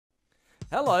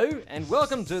Hello and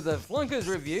welcome to the Flonkers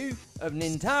review of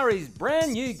Nintari's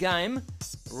brand new game,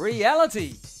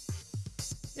 Reality.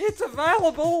 It's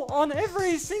available on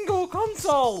every single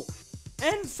console,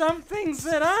 and some things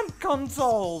that aren't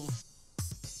consoles.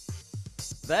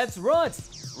 That's right,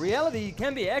 Reality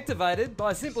can be activated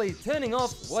by simply turning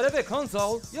off whatever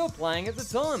console you're playing at the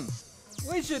time.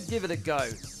 We should give it a go.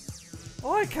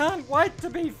 I can't wait to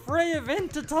be free of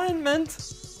entertainment.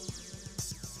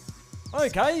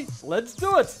 Okay, let's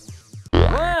do it!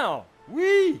 Wow!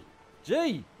 Whee!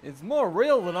 Gee, it's more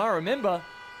real than I remember.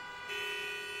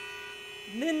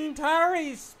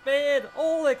 Nintari spared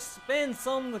all expense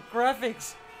on the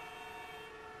graphics.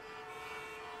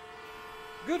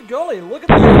 Good golly, look at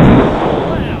that!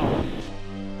 Wow!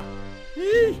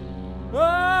 Eee!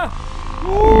 Ah!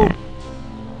 Ooh!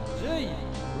 Gee,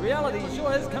 Reality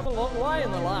sure has come a long way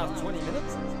in the last 20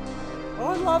 minutes.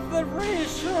 I love the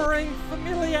reassuring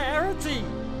familiarity.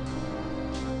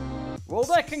 Well,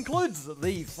 that concludes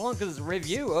the Flonkers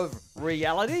review of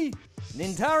Reality.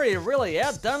 Nintari have really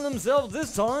outdone themselves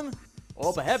this time,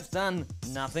 or perhaps done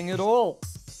nothing at all.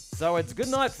 So it's good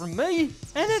night from me,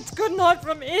 and it's good night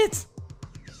from it.